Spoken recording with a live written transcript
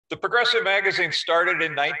The Progressive magazine started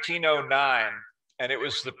in 1909, and it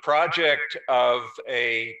was the project of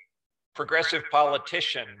a progressive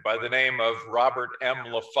politician by the name of Robert M.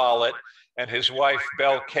 La Follette and his wife,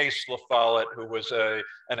 Belle Case La Follette, who was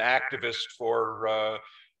an activist for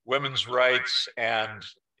women's rights and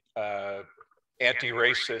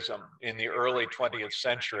anti-racism in the early 20th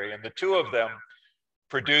century. And the two of them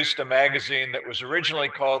produced a magazine that was originally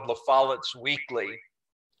called La Follette's Weekly,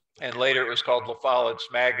 and later it was called La Follette's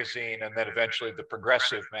Magazine, and then eventually the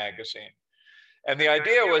Progressive magazine. And the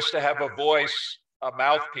idea was to have a voice, a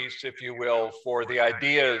mouthpiece, if you will, for the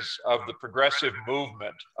ideas of the progressive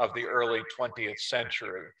movement of the early 20th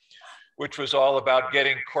century, which was all about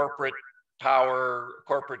getting corporate power,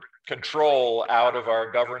 corporate control out of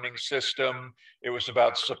our governing system. It was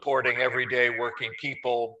about supporting everyday working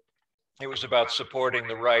people. It was about supporting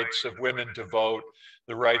the rights of women to vote,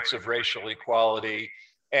 the rights of racial equality,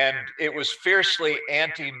 and it was fiercely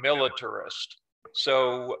anti-militarist.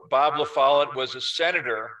 So Bob La Follette was a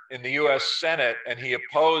senator in the US Senate, and he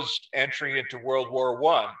opposed entry into World War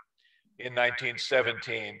I in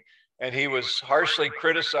 1917. And he was harshly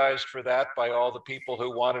criticized for that by all the people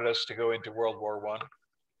who wanted us to go into World War I,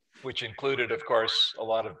 which included, of course, a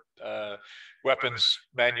lot of weapons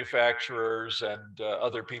manufacturers and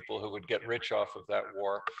other people who would get rich off of that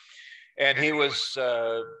war. And he was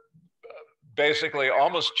basically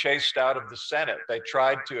almost chased out of the Senate. They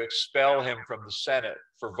tried to expel him from the Senate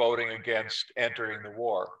for voting against entering the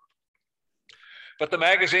war. But the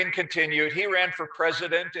magazine continued. He ran for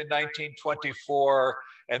president in 1924,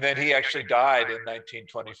 and then he actually died in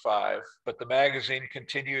 1925. But the magazine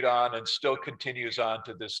continued on and still continues on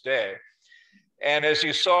to this day. And as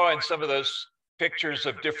you saw in some of those pictures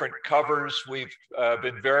of different covers, we've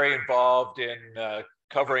been very involved in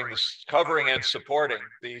covering and supporting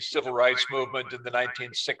the civil rights movement in the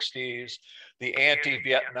 1960s, the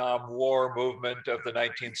anti-Vietnam War movement of the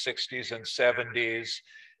 1960s and 70s,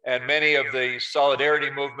 and many of the solidarity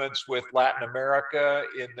movements with Latin America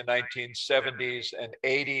in the 1970s and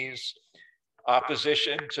 80s,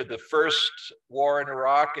 opposition to the first war in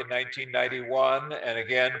Iraq in 1991, and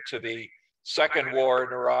again to the second war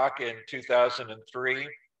in Iraq in 2003.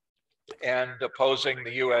 And opposing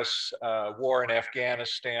the US war in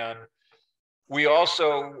Afghanistan. We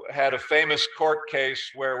also had a famous court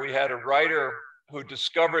case where we had a writer who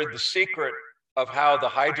discovered the secret of how the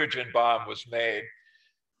hydrogen bomb was made.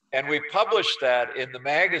 And we published that in the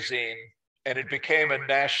magazine, and it became a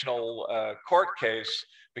national court case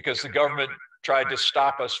because the government tried to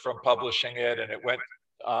stop us from publishing it, and it went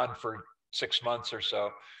on for 6 months or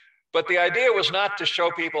so. But the idea was not to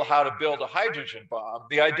show people how to build a hydrogen bomb.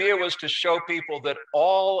 The idea was to show people that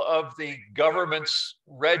all of the government's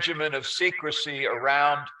regimen of secrecy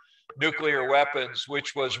around nuclear weapons,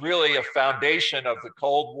 which was really a foundation of the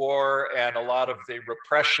Cold War and a lot of the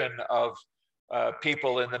repression of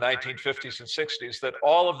people in the 1950s and 60s, that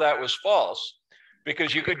all of that was false,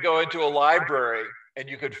 because you could go into a library and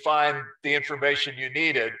you could find the information you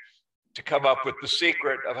needed to come up with the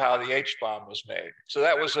secret of how the H-bomb was made. So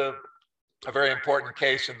that was a very important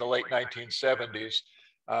case in the late 1970s.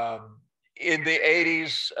 In the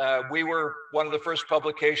 80s, we were one of the first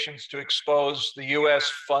publications to expose the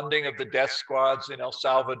US funding of the death squads in El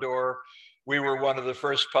Salvador. We were one of the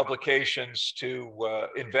first publications to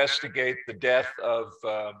investigate the death of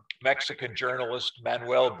Mexican journalist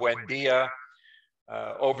Manuel Buendia.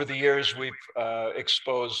 Over the years, we've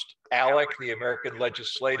exposed ALEC, the American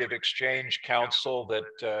Legislative Exchange Council,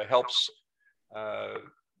 that helps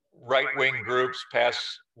right-wing groups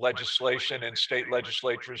pass legislation in state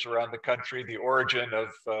legislatures around the country. The origin of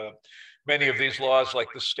many of these laws, like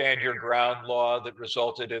the Stand Your Ground law that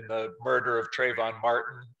resulted in the murder of Trayvon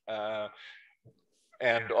Martin,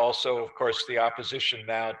 and also, of course, the opposition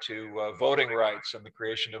now to voting rights and the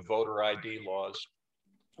creation of voter ID laws.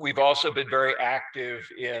 We've also been very active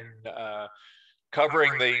in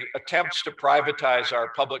covering the attempts to privatize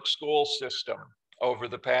our public school system over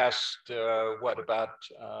the past,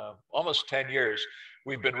 almost 10 years.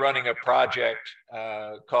 We've been running a project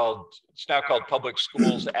it's now called Public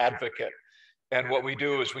Schools Advocate. And what we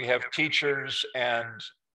do is we have teachers and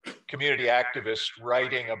community activists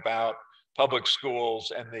writing about public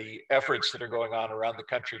schools and the efforts that are going on around the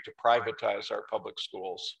country to privatize our public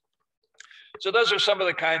schools. So those are some of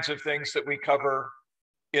the kinds of things that we cover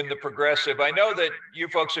in the Progressive. I know that you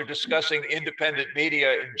folks are discussing independent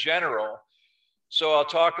media in general, so I'll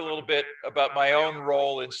talk a little bit about my own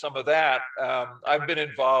role in some of that. I've been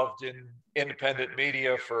involved in independent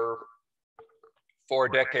media for 4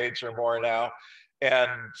 decades or more now,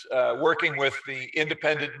 and working with the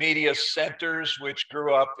independent media centers, which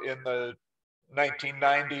grew up in the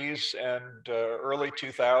 1990s and early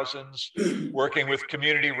 2000s, working with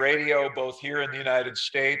community radio, both here in the United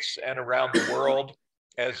States and around the world,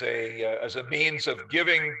 as a means of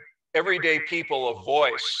giving everyday people a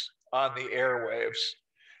voice on the airwaves.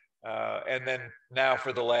 And then now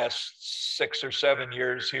for the last 6 or 7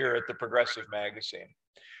 years here at the Progressive Magazine.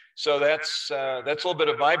 So that's a little bit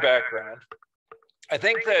of my background. I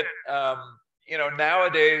think that, you know,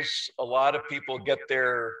 nowadays, a lot of people get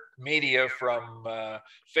their media from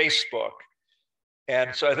Facebook.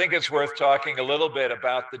 And so I think it's worth talking a little bit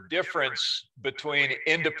about the difference between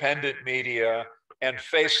independent media and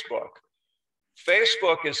Facebook.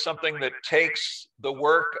 Facebook is something that takes the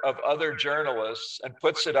work of other journalists and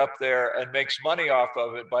puts it up there and makes money off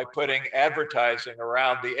of it by putting advertising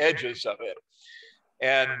around the edges of it.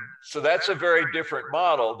 And so that's a very different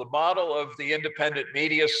model. The model of the independent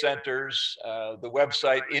media centers, the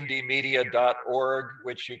website indiemedia.org,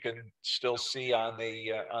 which you can still see on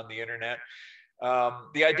the internet.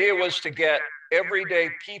 The idea was to get everyday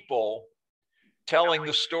people telling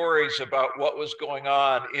the stories about what was going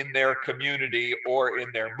on in their community or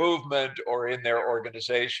in their movement or in their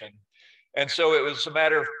organization. And so it was a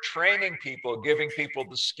matter of training people, giving people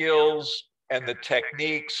the skills and the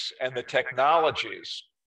techniques and the technologies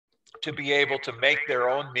to be able to make their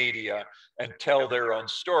own media and tell their own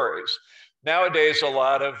stories. Nowadays, a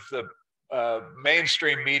lot of the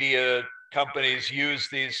mainstream media companies use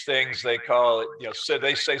these things. They call it, you know, so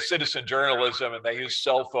they say citizen journalism, and they use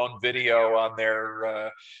cell phone video on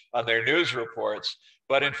their news reports.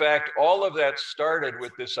 But in fact, all of that started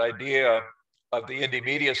with this idea of the indie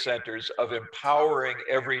media centers of empowering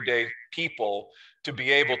everyday people to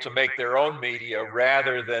be able to make their own media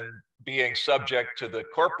rather than being subject to the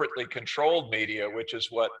corporately controlled media, which is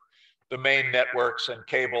what the main networks and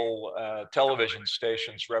cable television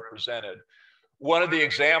stations represented. One of the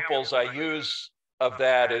examples I use of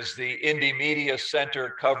that is the Indie Media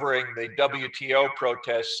Center covering the WTO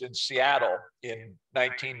protests in Seattle in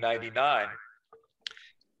 1999.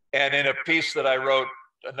 And in a piece that I wrote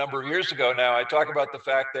a number of years ago now, I talk about the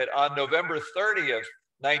fact that on November 30th,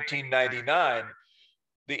 1999,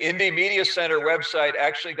 the Indie Media Center website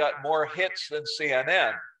actually got more hits than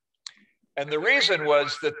CNN. And the reason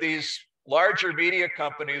was that these larger media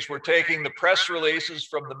companies were taking the press releases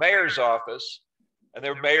from the mayor's office, and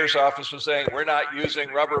their mayor's office was saying, we're not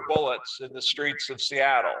using rubber bullets in the streets of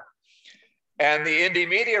Seattle. And the indie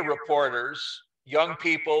media reporters, young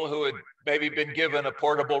people who had maybe been given a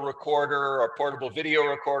portable recorder or a portable video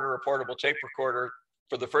recorder or a portable tape recorder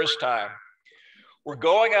for the first time, were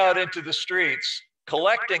going out into the streets,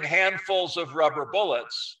 collecting handfuls of rubber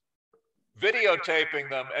bullets, videotaping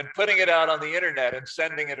them and putting it out on the internet and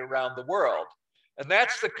sending it around the world. And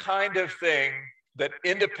that's the kind of thing that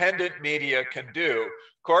independent media can do.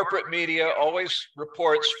 Corporate media always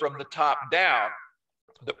reports from the top down.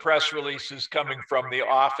 The press releases coming from the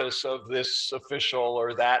office of this official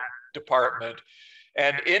or that department.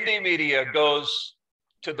 And indie media goes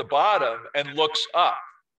to the bottom and looks up,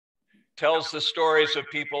 tells the stories of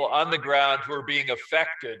people on the ground who are being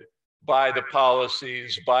affected by the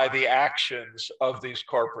policies, by the actions of these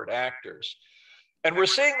corporate actors. And we're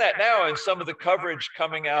seeing that now in some of the coverage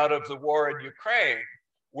coming out of the war in Ukraine,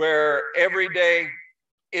 where everyday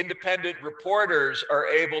independent reporters are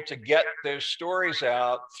able to get their stories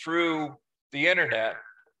out through the internet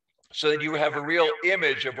so that you have a real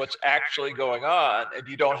image of what's actually going on, and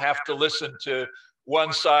you don't have to listen to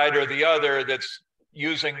one side or the other that's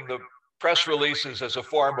using the press releases as a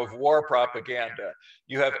form of war propaganda.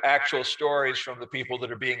 You have actual stories from the people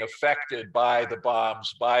that are being affected by the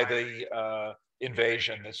bombs, by the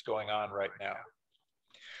invasion that's going on right now.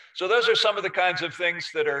 So those are some of the kinds of things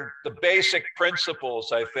that are the basic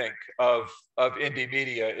principles, I think, of indie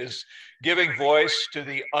media, is giving voice to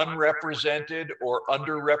the unrepresented or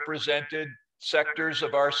underrepresented sectors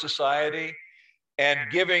of our society, and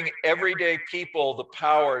giving everyday people the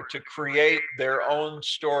power to create their own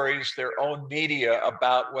stories, their own media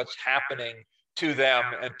about what's happening to them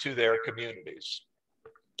and to their communities.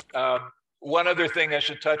 One other thing I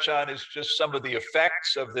should touch on is just some of the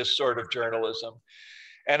effects of this sort of journalism.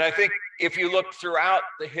 And I think if you look throughout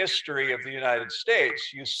the history of the United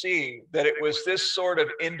States, you see that it was this sort of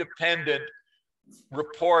independent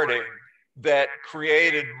reporting that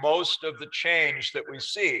created most of the change that we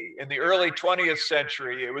see. In the early 20th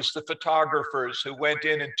century, it was the photographers who went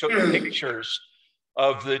in and took pictures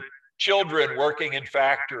of the children working in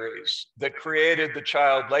factories that created the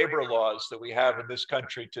child labor laws that we have in this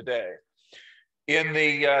country today. In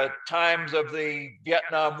the times of the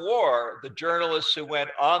Vietnam War, the journalists who went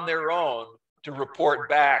on their own to report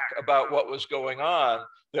back about what was going on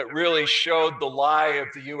that really showed the lie of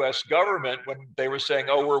the US government when they were saying,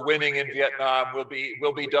 oh, we're winning in Vietnam,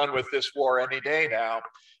 we'll be done with this war any day now.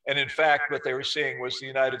 And in fact, what they were seeing was the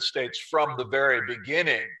United States from the very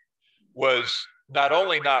beginning was not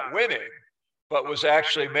only not winning, but was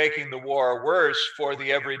actually making the war worse for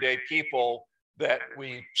the everyday people that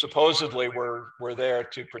we supposedly were there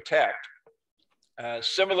to protect.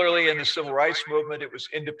 Similarly, in the civil rights movement, it was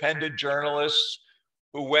independent journalists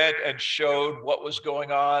who went and showed what was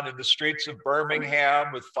going on in the streets of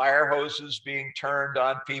Birmingham with fire hoses being turned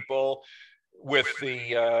on people, with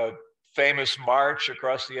the famous march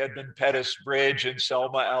across the Edmund Pettus Bridge in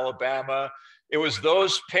Selma, Alabama. It was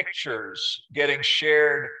those pictures getting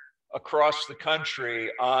shared across the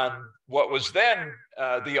country on what was then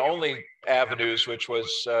the only avenues, which was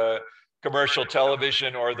commercial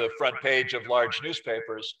television or the front page of large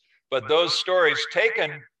newspapers. But those stories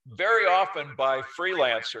taken very often by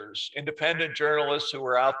freelancers, independent journalists who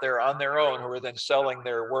were out there on their own, who were then selling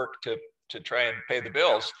their work to try and pay the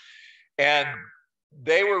bills. And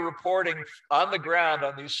they were reporting on the ground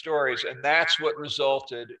on these stories, and that's what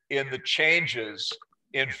resulted in the changes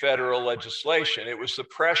in federal legislation. It was the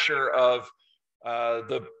pressure of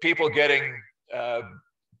the people getting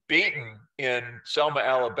beaten in Selma,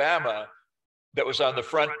 Alabama, that was on the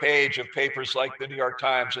front page of papers like the New York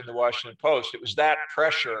Times and the Washington Post. It was that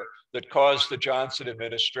pressure that caused the Johnson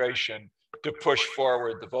administration to push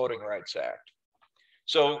forward the Voting Rights Act.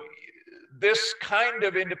 So this kind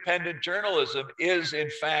of independent journalism is, in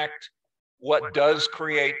fact, what does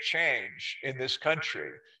create change in this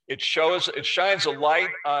country. It shines a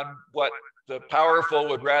light on what the powerful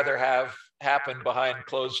would rather have happen behind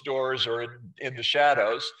closed doors or in the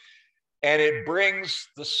shadows. And it brings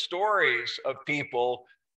the stories of people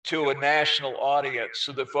to a national audience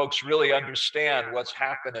so that folks really understand what's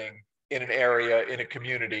happening in an area, in a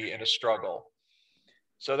community, in a struggle.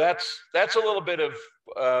 So that's a little bit of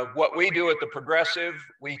what we do at The Progressive.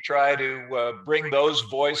 We try to bring those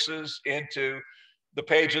voices into the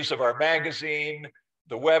pages of our magazine,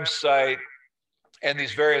 the website, and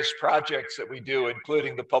these various projects that we do,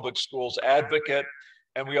 including the Public Schools Advocate.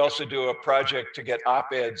 And we also do a project to get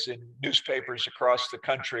op-eds in newspapers across the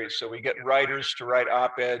country. So we get writers to write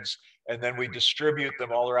op-eds, and then we distribute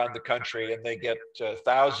them all around the country, and they get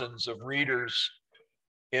thousands of readers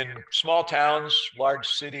in small towns, large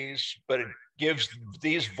cities, but it gives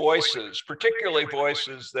these voices, particularly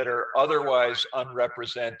voices that are otherwise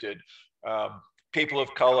unrepresented, people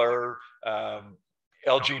of color,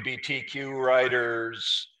 LGBTQ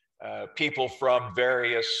writers, people from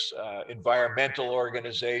various environmental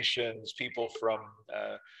organizations, people from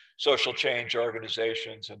social change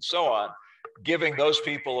organizations, and so on, giving those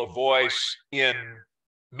people a voice in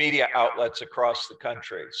media outlets across the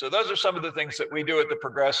country. So those are some of the things that we do at The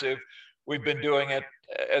Progressive. We've been doing it,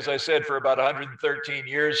 as I said, for about 113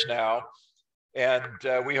 years now, and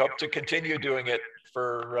we hope to continue doing it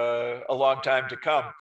for a long time to come.